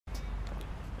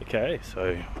Okay,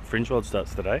 so Fringe World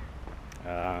starts today.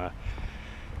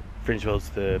 Fringe World's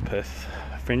the Perth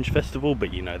Fringe Festival,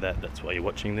 but you know that's why you're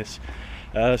watching this.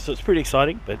 So it's pretty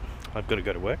exciting, but I've got to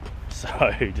go to work. So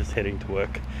just heading to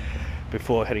work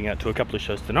before heading out to a couple of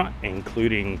shows tonight,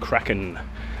 including Kraken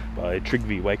by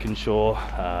Trygve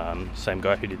Wakenshaw, same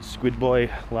guy who did Squid Boy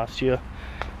last year.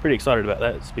 Pretty excited about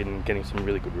that. It's been getting some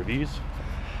really good reviews.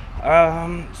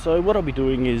 So what I'll be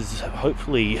doing is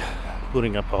hopefully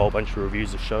putting up a whole bunch of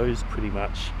reviews of shows pretty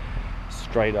much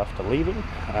straight after leaving.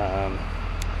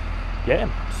 Yeah,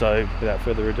 so without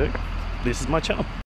further ado, this is my channel.